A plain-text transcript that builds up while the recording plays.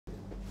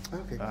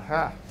Okay.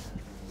 Aha.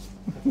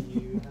 Have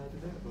you heard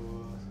of it, or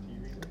do you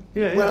read it?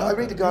 Yeah, Well, I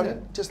read The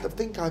Guardian. Just I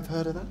think I've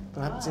heard of that,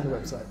 but I haven't seen the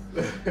website.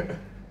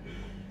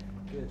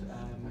 Good.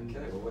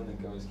 Okay, well when the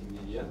guys give me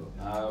a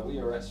yellow. We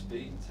are at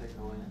speed, take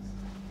away.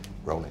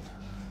 Rolling.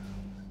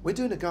 We're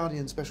doing a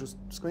Guardian special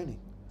screening,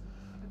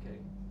 Okay.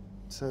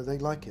 so they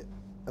like it.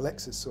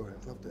 Alexis saw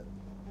it, loved it.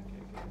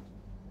 Okay, good.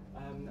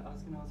 I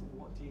was going to ask,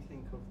 what do you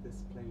think of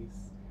this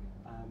place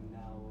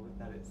now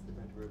that it's the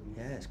Red Room?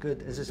 Yeah, it's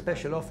good. There's a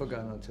special offer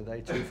going on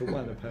today, 2 for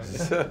 1 apparently.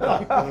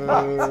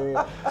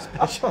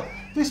 Special.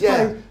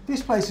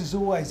 This place has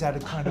always had a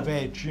kind of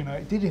edge, you know.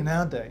 It did in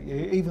our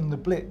day. Even the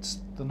Blitz,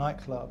 the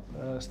nightclub,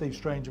 Steve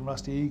Strange and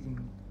Rusty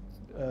Egan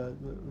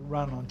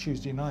run on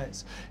Tuesday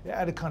nights. It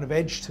had a kind of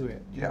edge to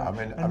it. Yeah,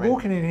 know. I mean,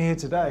 walking in here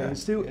today,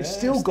 it's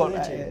still got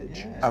that edge.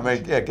 Yeah. I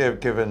mean,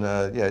 given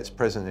its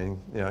present in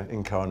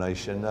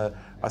incarnation,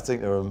 I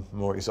think there were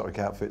more exotic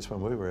outfits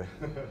when we were here.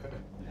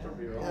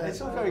 Yeah,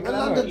 It's all very and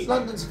glamorous.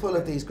 London's full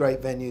of these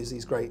great venues,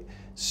 these great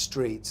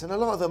streets, and a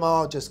lot of them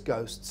are just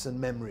ghosts and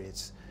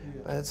memories.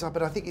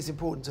 But I think it's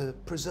important to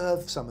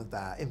preserve some of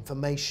that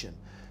information.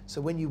 So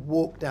when you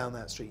walk down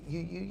that street,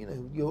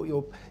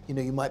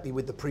 you might be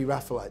with the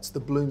Pre-Raphaelites, the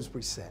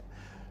Bloomsbury set,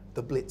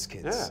 the Blitz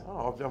kids. Yeah,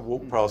 I've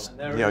walked past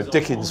is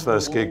Dickens'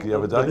 first gig the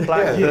other day.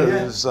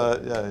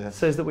 It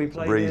says that we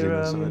played Reading here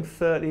and something.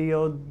 30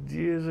 odd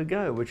years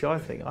ago, which I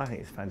think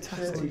is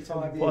fantastic.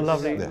 35 What a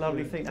lovely, years.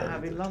 lovely thing to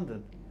have in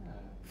London.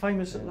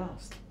 Famous at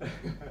last.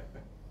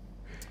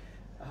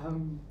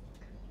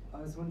 I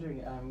was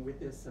wondering, with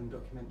this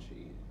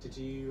documentary, did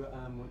you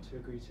want to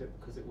agree to it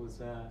because it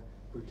was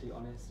brutally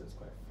honest? It was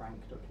quite a frank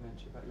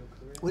documentary about your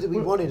career. We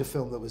wanted a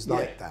film that was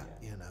like that,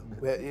 you know.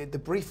 Where the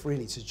brief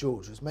really to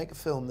George was make a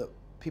film that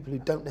people who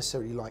don't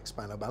necessarily like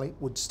Spandau Ballet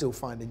would still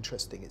find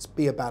interesting. It's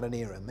be about an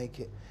era, make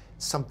it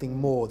something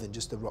more than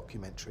just a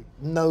rockumentary.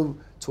 No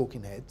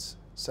talking heads,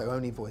 so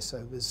only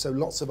voiceovers, so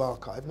lots of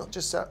archive, not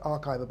just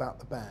archive about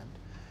the band.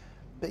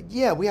 But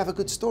yeah, we have a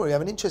good story, we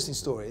have an interesting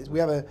story. We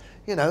have a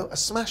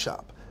smash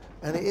up,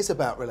 and it is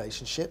about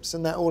relationships,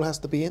 and that all has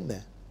to be in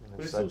there.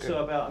 But it's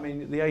also about, I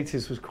mean, the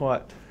 80s was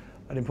quite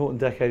an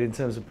important decade in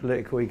terms of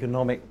political,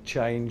 economic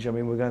change. I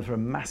mean, we're going through a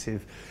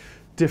massive,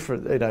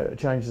 different,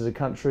 change as a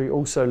country.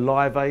 Also,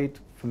 Live Aid,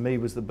 for me,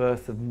 was the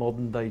birth of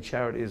modern day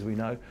charity, as we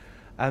know.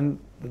 And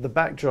the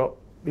backdrop,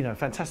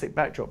 fantastic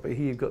backdrop, but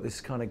here you've got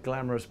this kind of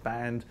glamorous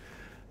band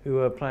who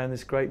are playing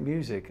this great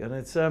music. And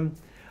it's,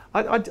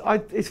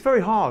 it's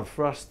very hard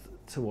for us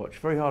to watch,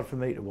 very hard for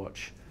me to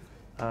watch.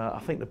 I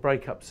think the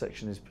breakup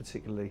section is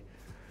particularly,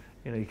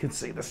 you can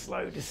see the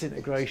slow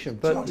disintegration.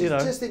 But George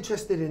is just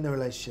interested in the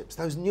relationships,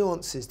 those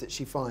nuances that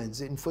she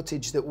finds in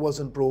footage that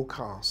wasn't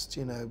broadcast,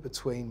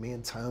 between me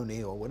and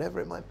Tony or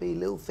whatever it might be,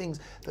 little things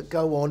that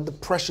go on, the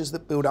pressures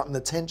that build up and the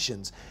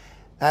tensions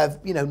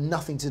have,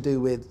 nothing to do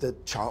with the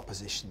chart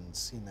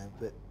positions,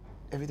 but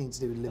everything to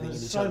do with living in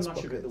each other's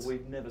pockets. So much of it that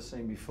we've never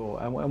seen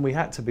before, and we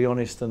had to be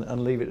honest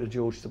and leave it to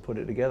George to put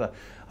it together.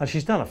 And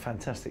she's done a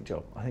fantastic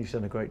job. I think she's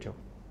done a great job.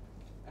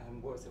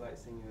 What was it like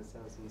seeing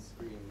yourselves on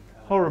screen?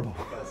 Horrible.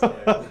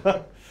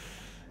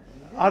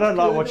 I don't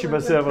like watching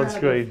myself on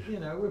screen.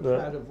 We're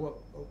proud of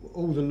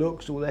all the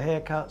looks, all the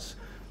haircuts,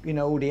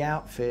 all the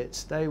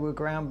outfits. They were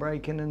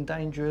groundbreaking and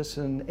dangerous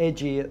and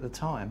edgy at the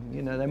time.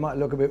 They might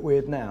look a bit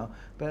weird now,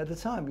 but at the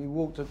time you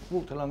walked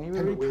along, you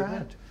were really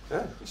proud.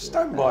 Yeah,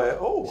 stand by it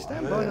all.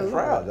 Stand by it all.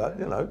 Proud,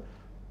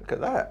 look at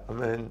that. I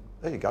mean,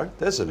 there you go.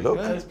 There's a look.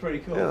 That's pretty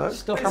cool.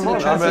 Come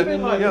on. I mean,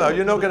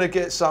 you're not going to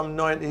get some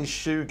 90s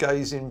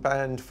shoegazing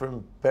band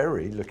from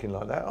Bury looking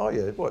like that, are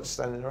you? What,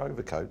 standing in their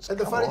overcoats? And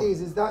the funny thing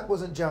is that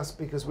wasn't just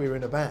because we were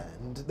in a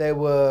band. There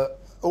were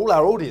all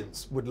our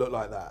audience would look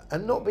like that,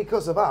 and not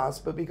because of us,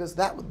 but because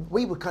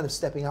we were kind of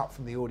stepping up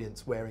from the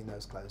audience wearing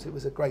those clothes. It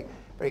was a great,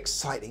 very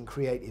exciting,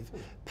 creative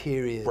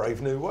period.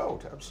 Brave new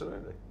world,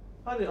 absolutely.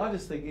 I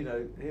just think,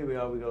 here we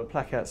are, we've got a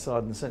plaque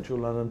outside in central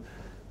London,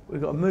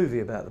 we've got a movie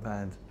about the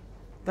band.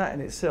 That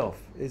in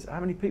itself is, how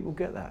many people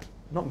get that?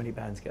 Not many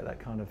bands get that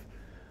kind of,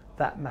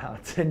 that amount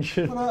of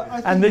attention,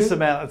 and this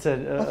amount of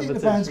attention. I think the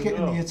band's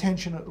getting the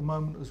attention at the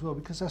moment as well,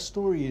 because our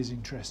story is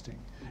interesting.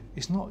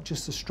 It's not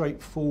just a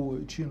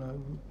straightforward,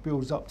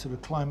 builds up to the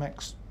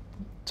climax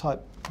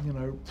type,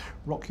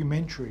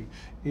 rockumentary.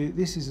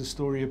 This is a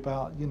story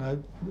about,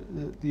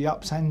 the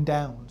ups and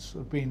downs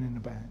of being in a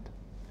band.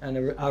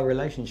 And our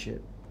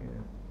relationship.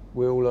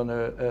 We're all on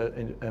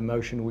an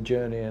emotional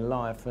journey in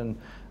life, and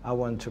our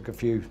one took a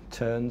few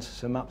turns,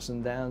 some ups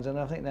and downs, and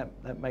I think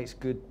that makes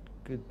good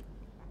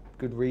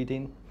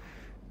reading,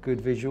 good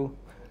visual,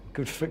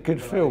 good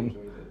film.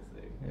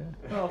 Yeah.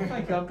 Oh,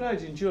 thank you. I'm glad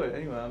you enjoyed it.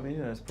 Anyway, I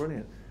mean, it's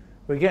brilliant.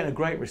 We're getting a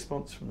great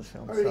response from the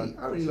film. I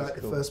really like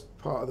the first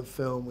part of the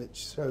film, which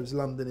shows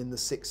London in the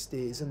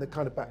 60s and the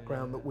kind of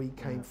background that we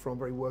came from,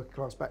 very working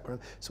class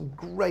background. Some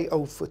great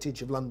old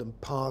footage of London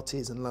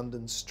parties and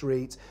London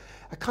streets.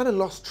 A kind of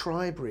lost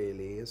tribe,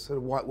 really, a sort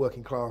of white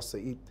working class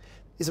that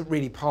isn't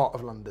really part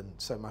of London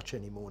so much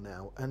anymore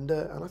now. And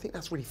I think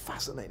that's really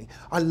fascinating.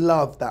 I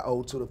love that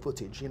old sort of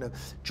footage.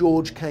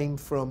 George came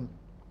from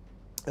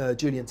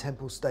Julian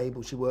Temple's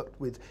stable. She worked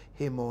with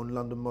him on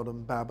London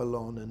Modern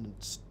Babylon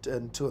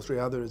and 2 or 3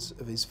 others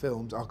of his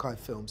films, archive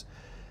films.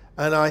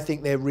 And I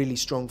think they're really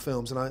strong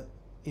films. And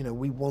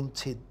we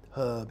wanted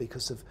her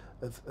because of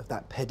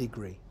that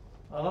pedigree.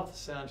 I love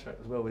the soundtrack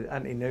as well with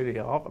Anthony Newley.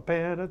 Half a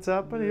pair that's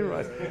up and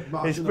right.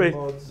 It's pretty,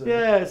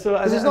 yeah, so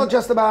because it's not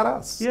just about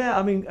us. Yeah,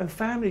 I mean, and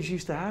families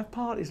used to have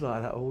parties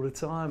like that all the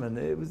time, and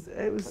it was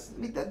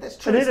That's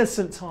true. an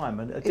innocent time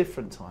and a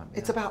different time.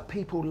 It's about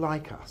people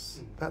like us.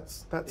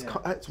 That's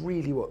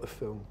really what the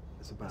film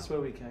is about. That's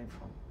where we came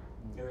from.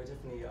 Yeah,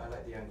 definitely. I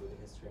like the angle of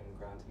the history and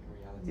grounding in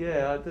reality.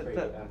 Yeah, Very,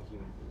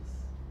 human piece.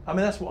 I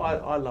mean, that's what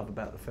I love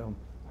about the film.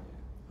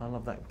 I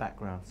love that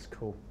background. It's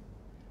cool.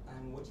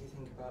 And what do you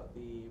think about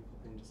the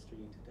pop industry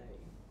today,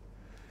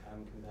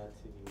 compared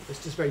to?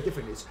 It's just very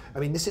different.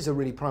 This is a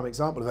really prime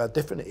example of how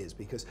different it is,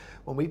 because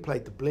when we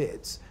played the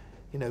Blitz,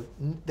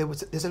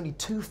 there's only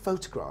 2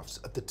 photographs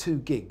of the 2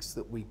 gigs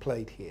that we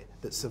played here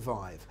that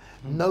survive.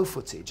 No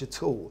footage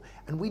at all,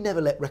 and we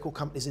never let record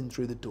companies in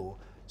through the door.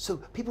 So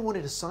people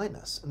wanted to sign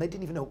us, and they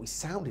didn't even know what we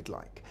sounded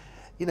like.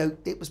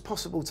 It was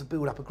possible to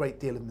build up a great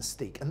deal of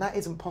mystique, and that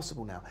isn't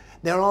possible now.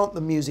 There aren't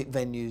the music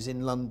venues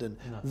in London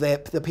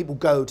that people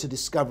go to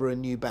discover a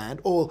new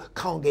band or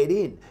can't get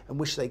in and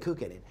wish they could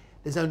get in.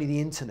 There's only the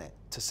internet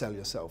to sell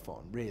yourself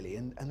on, really,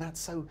 and that's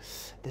so.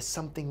 There's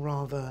something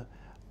rather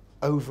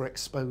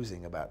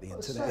overexposing about the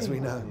internet, as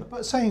we know.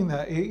 But saying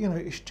that,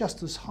 it's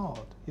just as hard.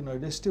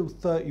 There's still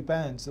 30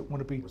 bands that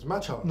want to be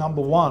much harder,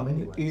 number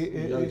 1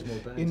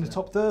 in the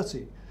top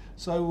 30.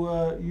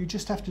 So you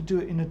just have to do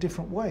it in a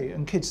different way,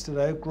 and kids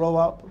today grow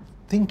up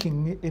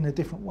thinking in a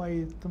different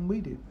way than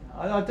we did.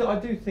 I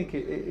do think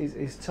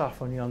it's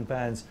tough on young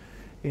bands.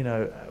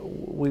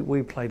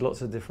 We played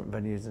lots of different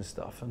venues and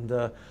stuff, and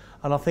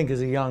I think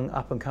as a young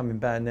up and coming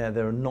band now,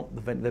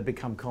 they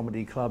become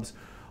comedy clubs,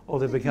 or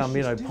they become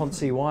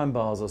Ponzi wine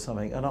bars or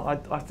something. And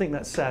I think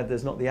that's sad.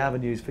 There's not the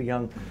avenues for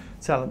young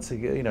talent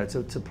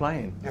to to play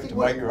in. You have to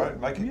make your own,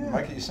 make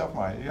it yourself,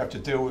 mate. You have to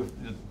deal with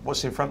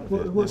what's in front of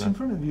you. What's in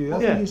front of you?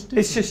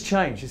 It's just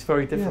changed. It's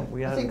very different. Yeah.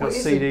 We haven't got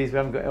CDs. We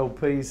haven't got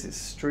LPs. It's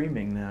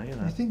streaming now.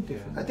 I think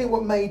different. I think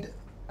what made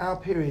our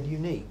period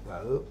unique,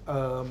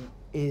 though,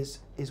 is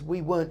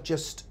we weren't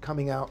just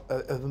coming out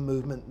of a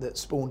movement that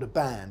spawned a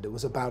band. It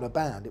was about a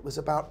band. It was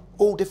about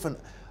all different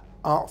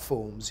art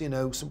forms.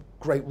 Some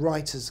great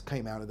writers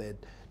came out of there,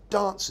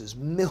 dancers,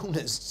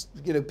 milliners,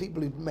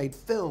 people who'd made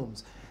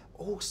films,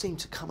 all seemed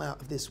to come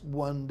out of this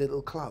one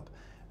little club,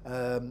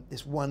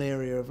 this one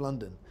area of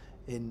London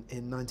in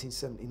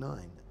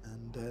 1979,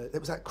 and there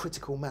was that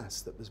critical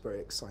mass that was very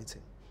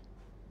exciting.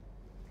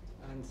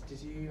 And did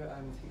you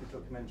think the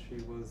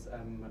documentary was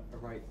a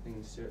right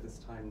thing to do at this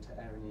time, to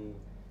air any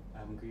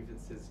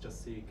grievances,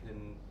 just so you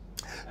can?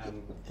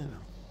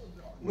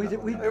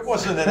 It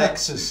wasn't an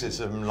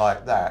exorcism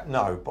like that,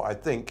 no, but I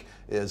think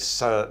it has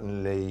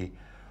certainly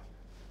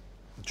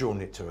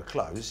drawn it to a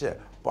close, yeah.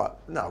 But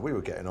no, we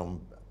were getting on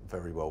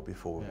very well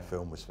before the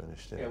film was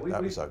finished. Yeah,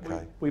 that was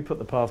okay. We put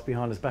the past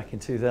behind us back in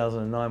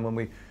 2009 when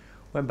we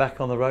went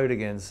back on the road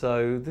again.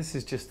 So this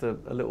is just this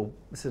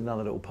is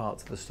another little part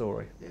to the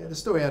story. Yeah, the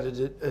story had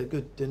a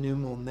good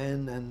denouement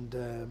then,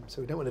 and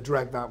so we don't want to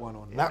drag that one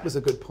on. Yeah. That was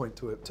a good point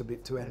to end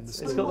the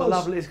story.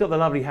 It's got the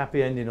lovely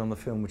happy ending on the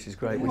film, which is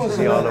great, which is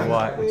the Isle of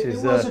Wight, which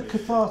is. It was a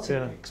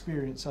cathartic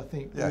experience, I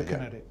think, looking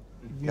at it.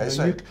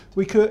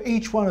 We could,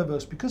 each one of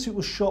us, because it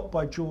was shot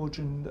by George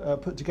and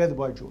put together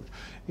by George,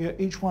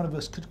 each one of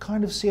us could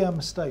kind of see our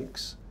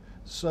mistakes.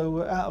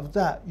 So out of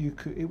that,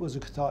 it was a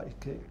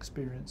cathartic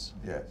experience.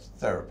 Yeah, it's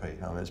therapy.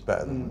 I mean, it's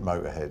better than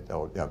Motorhead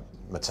or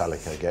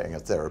Metallica getting a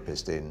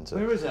therapist in to,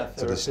 Where is our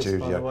to the studio.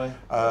 By the way?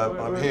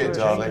 I'm here,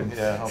 darling.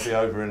 Yeah, I'll be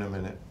over in a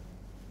minute.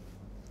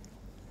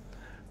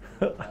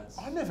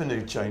 I never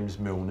knew James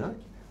Milner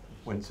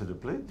went to the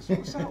Blitz.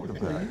 What's that all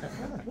about?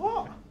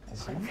 What?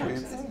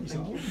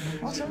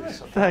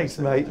 Thanks,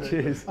 mate.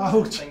 Cheers.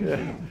 Oh,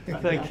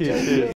 Thank you. Cheers.